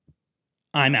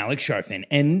I'm Alex Sharfin,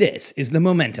 and this is the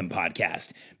Momentum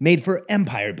Podcast, made for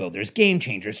empire builders, game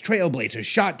changers, trailblazers,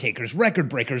 shot takers, record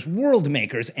breakers, world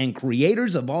makers, and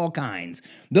creators of all kinds.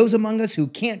 Those among us who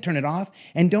can't turn it off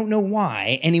and don't know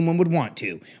why anyone would want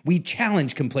to. We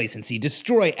challenge complacency,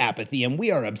 destroy apathy, and we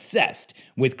are obsessed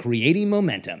with creating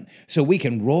momentum so we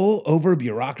can roll over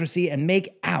bureaucracy and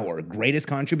make our greatest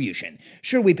contribution.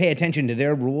 Sure, we pay attention to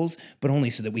their rules, but only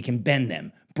so that we can bend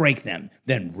them, break them,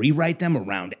 then rewrite them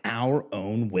around our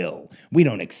own will. We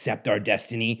don't accept our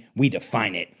destiny, we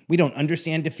define it. We don't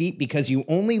understand defeat because you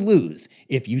only lose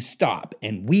if you stop,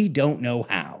 and we don't know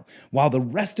how. While the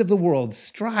rest of the world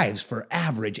strives for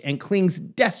average and clings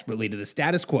desperately to the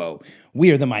status quo,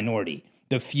 we are the minority,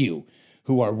 the few,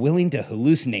 who are willing to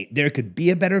hallucinate there could be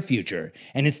a better future,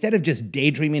 and instead of just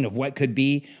daydreaming of what could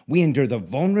be, we endure the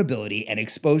vulnerability and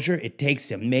exposure it takes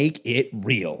to make it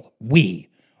real. We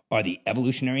are the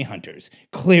evolutionary hunters,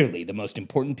 clearly the most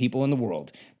important people in the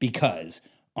world, because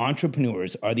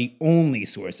entrepreneurs are the only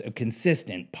source of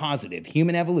consistent, positive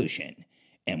human evolution,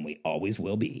 and we always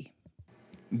will be.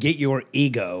 Get your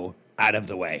ego out of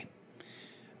the way.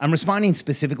 I'm responding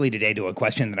specifically today to a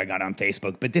question that I got on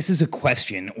Facebook, but this is a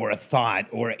question or a thought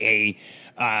or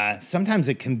sometimes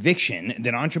a conviction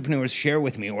that entrepreneurs share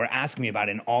with me or ask me about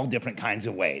in all different kinds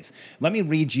of ways. Let me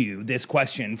read you this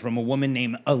question from a woman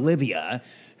named Olivia,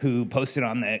 who posted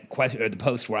on the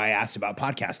post where I asked about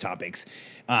podcast topics.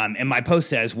 And my post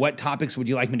says, what topics would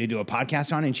you like me to do a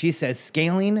podcast on? And she says,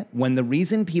 scaling when the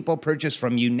reason people purchase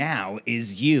from you now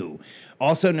is you,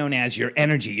 also known as your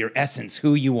energy, your essence,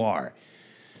 who you are.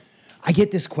 I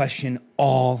get this question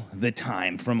all the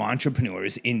time from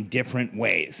entrepreneurs in different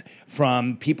ways,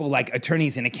 from people like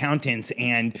attorneys and accountants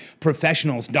and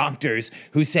professionals, doctors,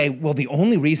 who say, well, the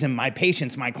only reason my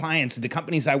patients, my clients, the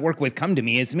companies I work with come to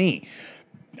me is me.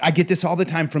 I get this all the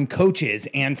time from coaches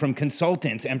and from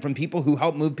consultants and from people who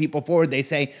help move people forward. They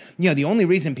say, the only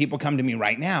reason people come to me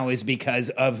right now is because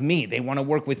of me. They want to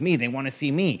work with me. They want to see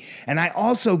me. And I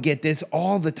also get this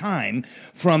all the time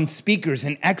from speakers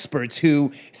and experts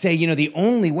who say, the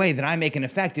only way that I make an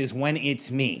effect is when it's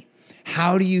me.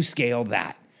 How do you scale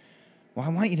that? Well, I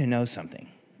want you to know something.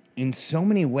 In so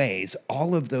many ways,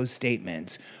 all of those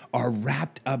statements are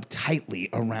wrapped up tightly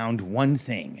around one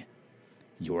thing: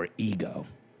 your ego.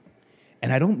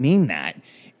 And I don't mean that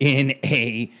in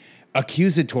a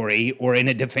accusatory or in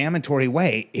a defamatory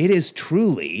way. It is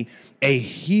truly a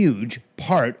huge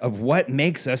part of what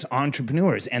makes us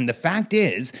entrepreneurs. And the fact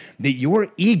is that your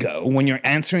ego, when you're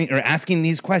answering or asking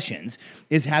these questions,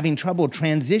 is having trouble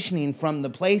transitioning from the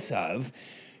place of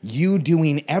you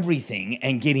doing everything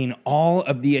and getting all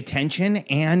of the attention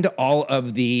and all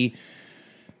of the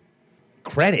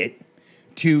credit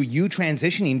to you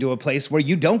transitioning to a place where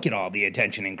you don't get all the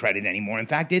attention and credit anymore. In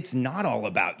fact, it's not all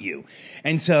about you.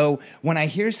 And so when I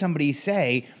hear somebody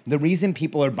say, the reason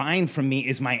people are buying from me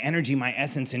is my energy, my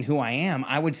essence, and who I am,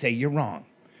 I would say you're wrong.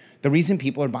 The reason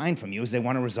people are buying from you is they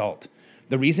want a result.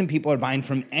 The reason people are buying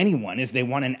from anyone is they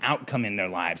want an outcome in their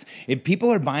lives. If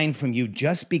people are buying from you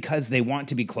just because they want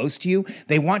to be close to you,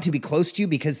 they want to be close to you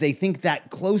because they think that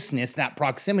closeness, that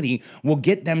proximity will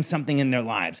get them something in their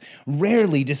lives.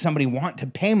 Rarely does somebody want to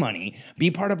pay money,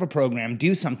 be part of a program,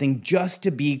 do something just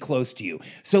to be close to you.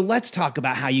 So let's talk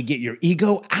about how you get your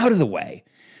ego out of the way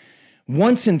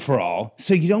once and for all,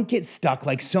 so you don't get stuck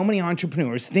like so many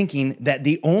entrepreneurs thinking that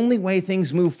the only way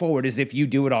things move forward is if you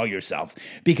do it all yourself,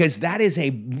 because that is a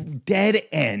dead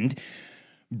end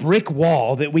brick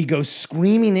wall that we go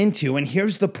screaming into. And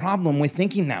here's the problem with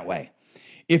thinking that way.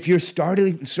 If you're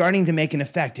starting to make an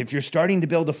effect, if you're starting to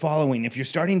build a following, if you're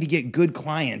starting to get good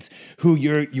clients who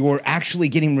you're actually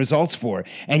getting results for,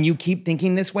 and you keep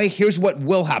thinking this way, here's what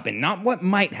will happen. Not what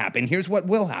might happen. Here's what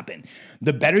will happen.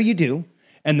 The better you do,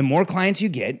 and the more clients you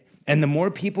get, and the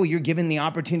more people you're given the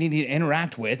opportunity to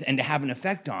interact with and to have an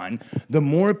effect on, the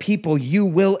more people you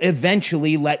will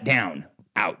eventually let down.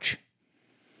 Ouch.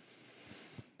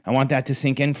 I want that to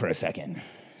sink in for a second.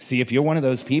 See, if you're one of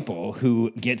those people who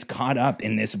gets caught up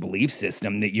in this belief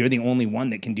system that you're the only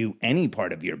one that can do any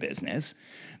part of your business,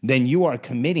 then you are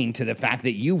committing to the fact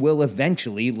that you will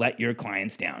eventually let your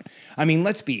clients down. I mean,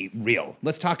 let's be real.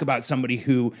 Let's talk about somebody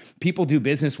who people do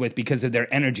business with because of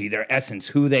their energy, their essence,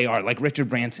 who they are, like Richard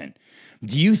Branson.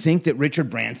 Do you think that Richard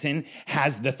Branson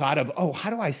has the thought of, how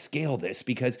do I scale this?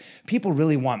 Because people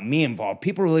really want me involved.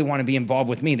 People really want to be involved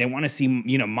with me. They want to see,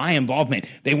 my involvement.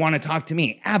 They want to talk to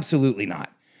me. Absolutely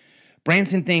not.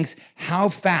 Branson thinks, how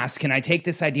fast can I take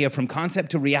this idea from concept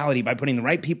to reality by putting the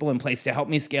right people in place to help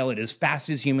me scale it as fast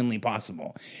as humanly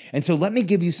possible? And so let me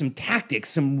give you some tactics,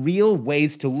 some real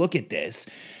ways to look at this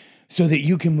so that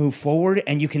you can move forward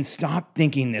and you can stop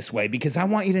thinking this way. Because I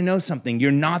want you to know something.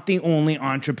 You're not the only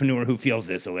entrepreneur who feels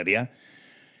this, Olivia.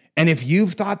 And if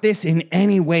you've thought this in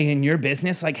any way in your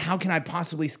business, like how can I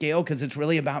possibly scale because it's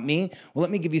really about me? Well,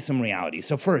 let me give you some reality.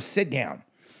 So first, sit down.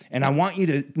 And I want you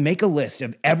to make a list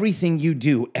of everything you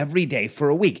do every day for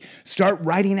a week. Start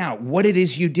writing out what it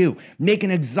is you do. Make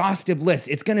an exhaustive list.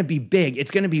 It's going to be big.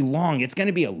 It's going to be long. It's going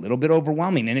to be a little bit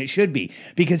overwhelming, and it should be.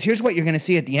 Because here's what you're going to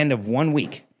see at the end of 1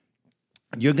 week.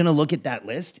 You're going to look at that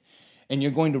list, and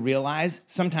you're going to realize,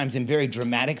 sometimes in very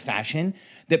dramatic fashion,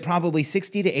 that probably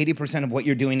 60 to 80% of what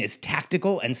you're doing is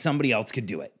tactical and somebody else could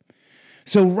do it.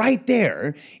 So right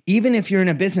there, even if you're in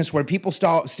a business where people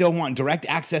still want direct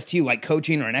access to you, like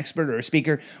coaching or an expert or a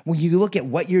speaker, when you look at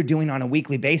what you're doing on a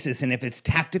weekly basis, and if it's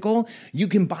tactical, you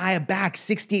can buy back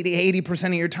 60 to 80%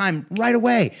 of your time right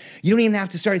away. You don't even have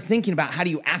to start thinking about how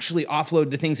do you actually offload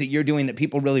the things that you're doing that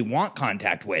people really want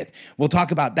contact with. We'll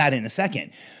talk about that in a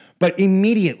second. But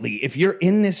immediately, if you're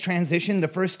in this transition, the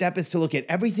first step is to look at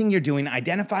everything you're doing,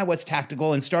 identify what's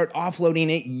tactical, and start offloading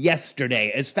it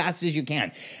yesterday as fast as you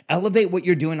can. Elevate what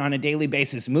you're doing on a daily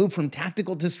basis. Move from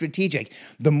tactical to strategic.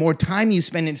 The more time you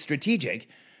spend in strategic,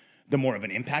 the more of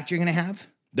an impact you're going to have.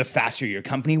 The faster your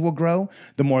company will grow,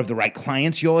 the more of the right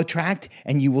clients you'll attract,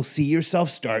 and you will see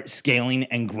yourself start scaling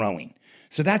and growing.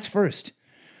 So that's first.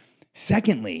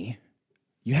 Secondly,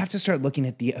 you have to start looking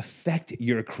at the effect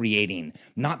you're creating,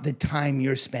 not the time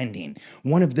you're spending.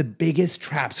 One of the biggest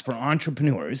traps for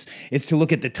entrepreneurs is to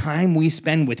look at the time we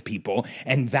spend with people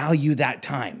and value that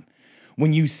time.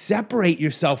 When you separate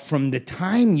yourself from the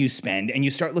time you spend and you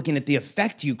start looking at the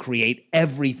effect you create,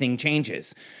 everything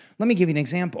changes. Let me give you an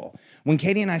example. When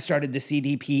Katie and I started the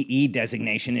CDPE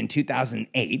designation in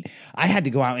 2008, I had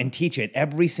to go out and teach it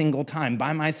every single time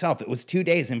by myself. It was 2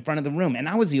 days in front of the room, and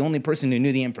I was the only person who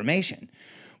knew the information.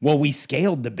 Well, we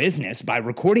scaled the business by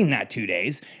recording that 2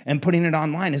 days and putting it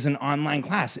online as an online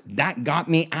class. That got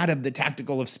me out of the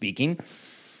tactical of speaking,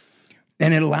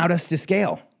 and it allowed us to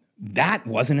scale. That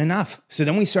wasn't enough. So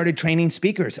then we started training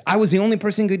speakers. I was the only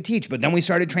person who could teach, but then we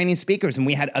started training speakers and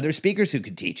we had other speakers who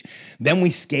could teach. Then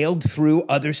we scaled through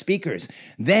other speakers.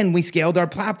 Then we scaled our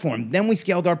platform. Then we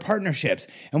scaled our partnerships.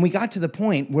 And we got to the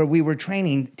point where we were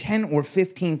training 10 or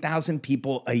 15,000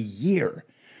 people a year.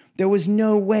 There was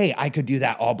no way I could do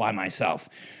that all by myself.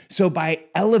 So by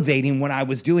elevating what I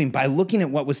was doing, by looking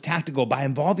at what was tactical, by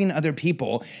involving other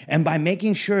people, and by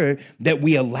making sure that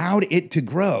we allowed it to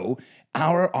grow,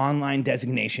 our online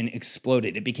designation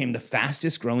exploded. It became the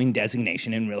fastest growing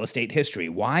designation in real estate history.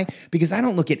 Why? Because I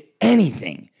don't look at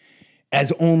anything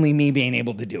as only me being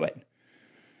able to do it.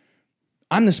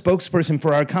 I'm the spokesperson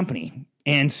for our company.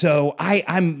 And so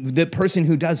I'm the person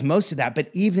who does most of that. But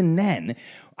even then,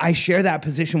 I share that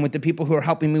position with the people who are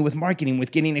helping me with marketing,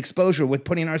 with getting exposure, with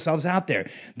putting ourselves out there.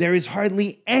 There is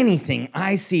hardly anything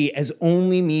I see as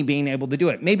only me being able to do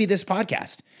it. Maybe this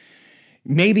podcast.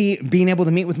 Maybe being able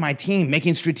to meet with my team,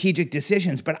 making strategic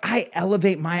decisions, but I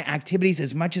elevate my activities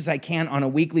as much as I can on a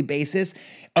weekly basis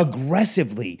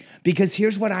aggressively, because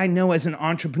here's what I know as an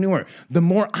entrepreneur. The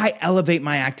more I elevate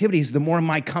my activities, the more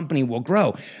my company will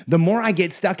grow. The more I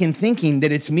get stuck in thinking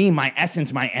that it's me, my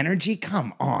essence, my energy,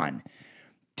 come on.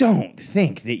 Don't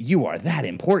think that you are that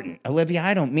important. Olivia,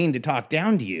 I don't mean to talk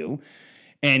down to you.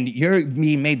 And you're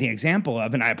being made the example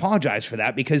of, and I apologize for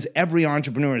that because every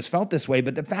entrepreneur has felt this way.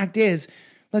 But the fact is,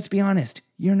 let's be honest,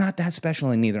 you're not that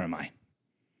special and neither am I.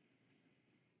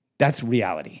 That's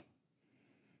reality.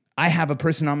 I have a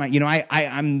person on my,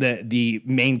 I'm the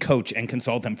main coach and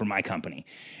consultant for my company.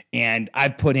 And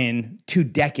I've put in 2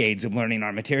 decades of learning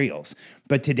our materials.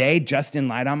 But today, Justin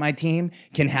Light on my team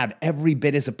can have every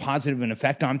bit as a positive an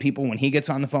effect on people when he gets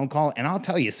on the phone call. And I'll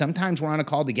tell you, sometimes we're on a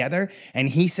call together and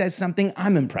he says something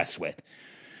I'm impressed with.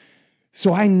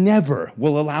 So I never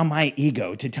will allow my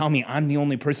ego to tell me I'm the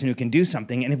only person who can do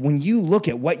something. And when you look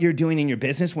at what you're doing in your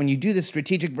business, when you do the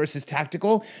strategic versus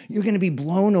tactical, you're going to be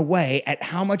blown away at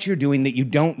how much you're doing that you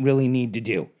don't really need to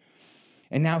do.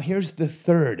 And now here's the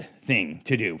third thing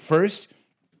to do. First,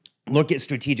 look at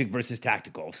strategic versus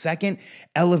tactical. Second,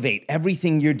 elevate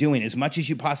everything you're doing as much as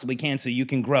you possibly can so you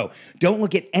can grow. Don't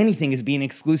look at anything as being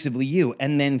exclusively you.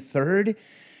 And then third,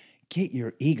 get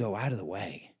your ego out of the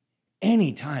way.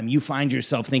 Anytime you find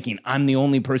yourself thinking, I'm the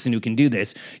only person who can do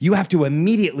this, you have to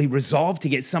immediately resolve to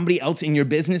get somebody else in your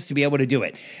business to be able to do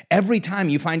it. Every time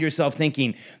you find yourself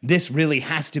thinking, this really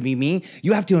has to be me,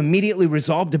 you have to immediately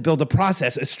resolve to build a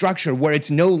process, a structure where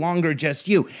it's no longer just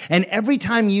you. And every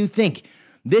time you think,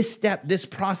 This step, this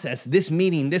process, this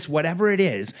meeting, this whatever it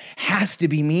is, has to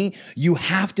be me. You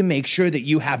have to make sure that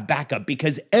you have backup,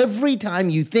 because every time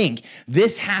you think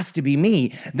this has to be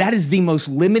me, that is the most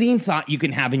limiting thought you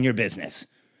can have in your business.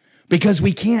 Because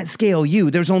we can't scale you.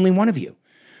 There's only one of you.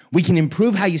 We can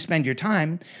improve how you spend your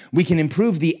time. We can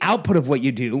improve the output of what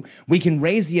you do. We can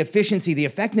raise the efficiency, the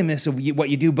effectiveness of what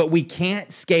you do, but we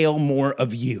can't scale more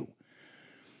of you.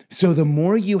 So the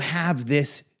more you have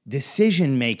this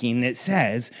decision making that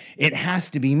says it has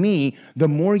to be me, the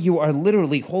more you are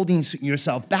literally holding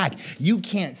yourself back. You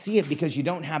can't see it because you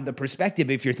don't have the perspective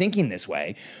if you're thinking this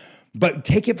way. But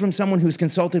take it from someone who's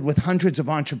consulted with hundreds of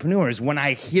entrepreneurs. When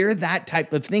I hear that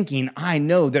type of thinking, I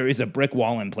know there is a brick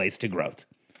wall in place to growth.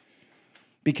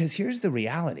 Because here's the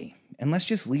reality, and let's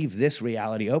just leave this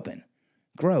reality open.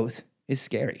 Growth is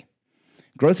scary.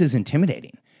 Growth is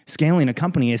intimidating. Scaling a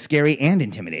company is scary and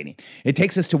intimidating. It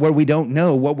takes us to where we don't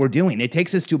know what we're doing. It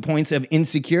takes us to points of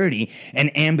insecurity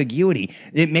and ambiguity.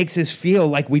 It makes us feel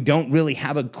like we don't really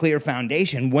have a clear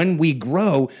foundation. When we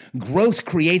grow, growth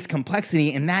creates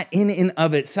complexity, and that in and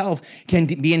of itself can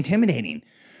be intimidating.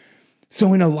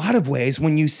 So in a lot of ways,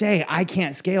 when you say, I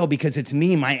can't scale because it's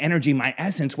me, my energy, my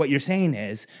essence, what you're saying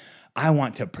is, I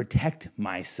want to protect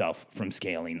myself from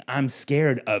scaling. I'm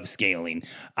scared of scaling.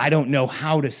 I don't know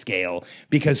how to scale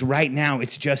because right now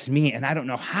it's just me, and I don't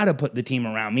know how to put the team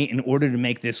around me in order to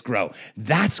make this grow.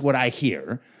 That's what I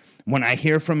hear when I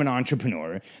hear from an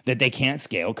entrepreneur that they can't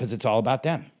scale because it's all about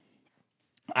them.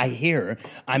 I hear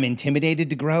I'm intimidated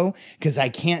to grow because I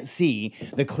can't see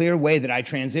the clear way that I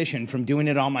transition from doing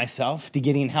it all myself to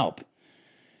getting help.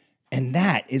 And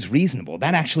that is reasonable.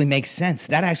 That actually makes sense.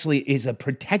 That actually is a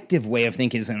protective way of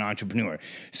thinking as an entrepreneur.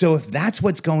 So if that's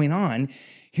what's going on,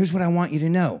 here's what I want you to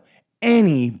know.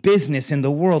 Any business in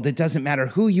the world, it doesn't matter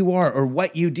who you are or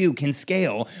what you do, can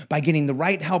scale by getting the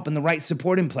right help and the right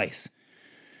support in place.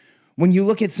 When you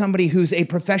look at somebody who's a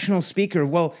professional speaker,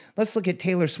 well, let's look at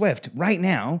Taylor Swift. Right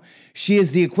now, she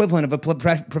is the equivalent of a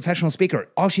professional speaker.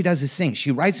 All she does is sing.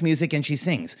 She writes music and she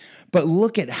sings. But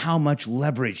look at how much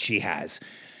leverage she has.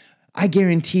 I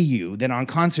guarantee you that on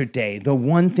concert day, the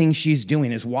one thing she's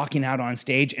doing is walking out on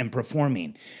stage and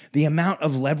performing. The amount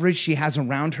of leverage she has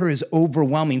around her is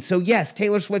overwhelming. So yes,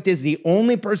 Taylor Swift is the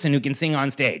only person who can sing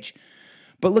on stage.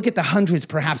 But look at the hundreds,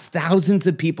 perhaps thousands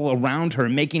of people around her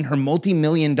making her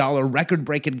multi-million-dollar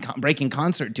record-breaking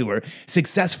concert tour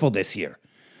successful this year.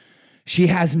 She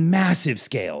has massive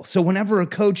scale. So whenever a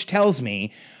coach tells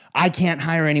me, I can't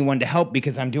hire anyone to help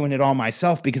because I'm doing it all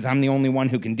myself because I'm the only one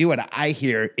who can do it, I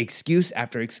hear excuse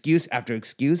after excuse after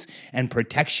excuse and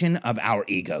protection of our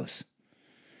egos.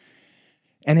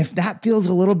 And if that feels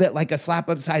a little bit like a slap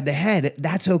upside the head,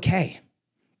 that's okay,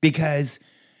 because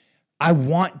I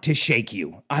want to shake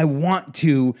you. I want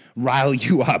to rile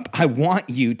you up. I want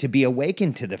you to be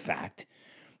awakened to the fact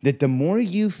that the more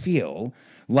you feel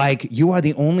like you are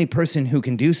the only person who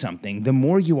can do something, the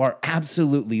more you are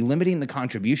absolutely limiting the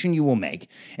contribution you will make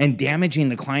and damaging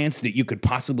the clients that you could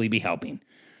possibly be helping.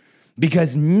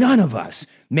 Because none of us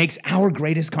makes our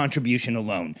greatest contribution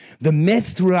alone. The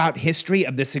myth throughout history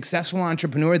of the successful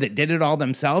entrepreneur that did it all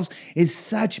themselves is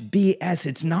such BS.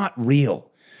 It's not real.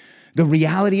 The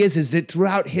reality is that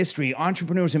throughout history,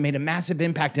 entrepreneurs have made a massive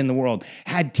impact in the world,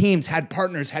 had teams, had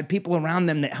partners, had people around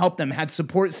them that helped them, had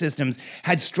support systems,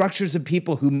 had structures of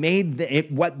people who made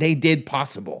what they did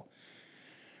possible.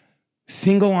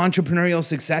 Single entrepreneurial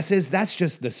successes, that's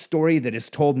just the story that is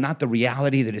told, not the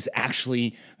reality that is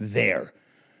actually there.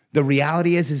 The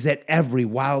reality is that every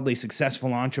wildly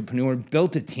successful entrepreneur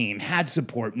built a team, had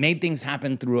support, made things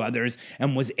happen through others,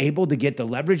 and was able to get the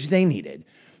leverage they needed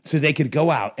so they could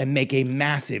go out and make a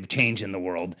massive change in the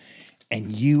world.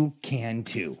 And you can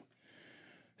too.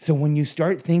 So when you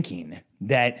start thinking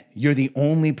that you're the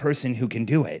only person who can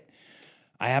do it,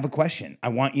 I have a question. I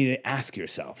want you to ask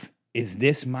yourself, is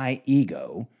this my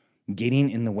ego getting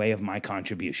in the way of my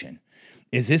contribution?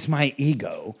 Is this my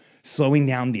ego slowing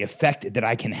down the effect that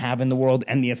I can have in the world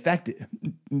and the effect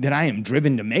that I am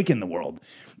driven to make in the world?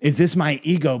 Is this my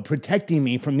ego protecting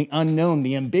me from the unknown,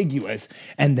 the ambiguous,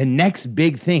 and the next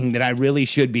big thing that I really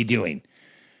should be doing?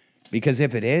 Because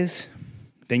if it is,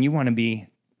 then you want to be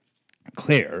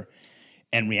clear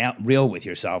and real with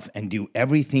yourself and do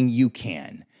everything you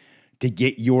can to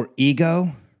get your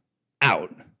ego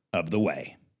out of the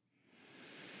way.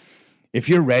 If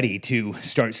you're ready to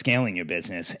start scaling your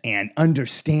business and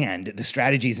understand the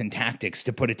strategies and tactics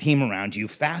to put a team around you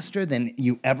faster than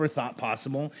you ever thought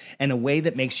possible in a way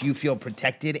that makes you feel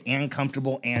protected and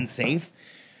comfortable and safe,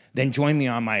 then join me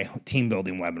on my team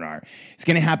building webinar. It's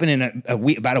going to happen in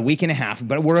about a week and a half,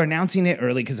 but we're announcing it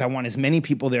early because I want as many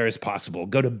people there as possible.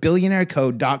 Go to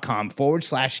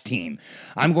billionairecode.com/team.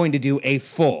 I'm going to do a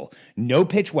full no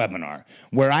pitch webinar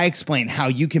where I explain how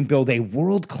you can build a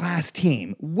world-class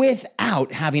team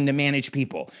without having to manage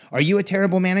people. Are you a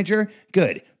terrible manager?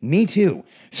 Good. Me too.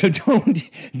 So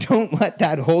don't let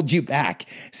that hold you back.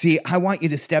 See, I want you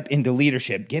to step into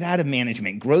leadership, get out of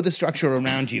management, grow the structure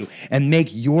around you, and make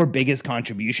your biggest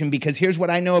contribution. Because here's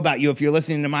what I know about you if you're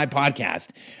listening to my podcast.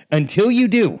 Until you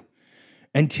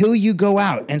go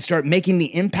out and start making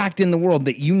the impact in the world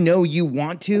that you know you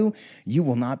want to, you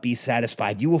will not be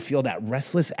satisfied. You will feel that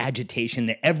restless agitation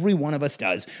that every one of us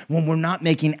does when we're not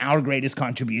making our greatest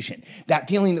contribution. That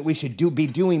feeling that we should be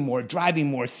doing more, driving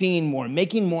more, seeing more,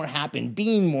 making more happen,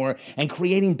 being more, and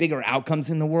creating bigger outcomes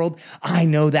in the world. I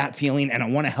know that feeling, and I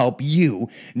want to help you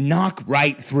knock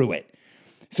right through it.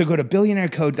 So go to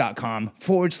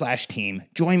billionairecode.com/team,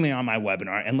 join me on my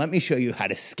webinar, and let me show you how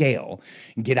to scale,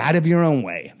 get out of your own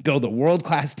way, build a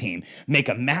world-class team, make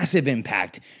a massive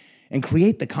impact, and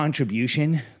create the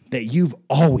contribution that you've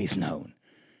always known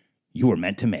you were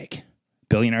meant to make.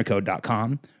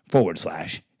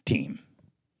 billionairecode.com/team.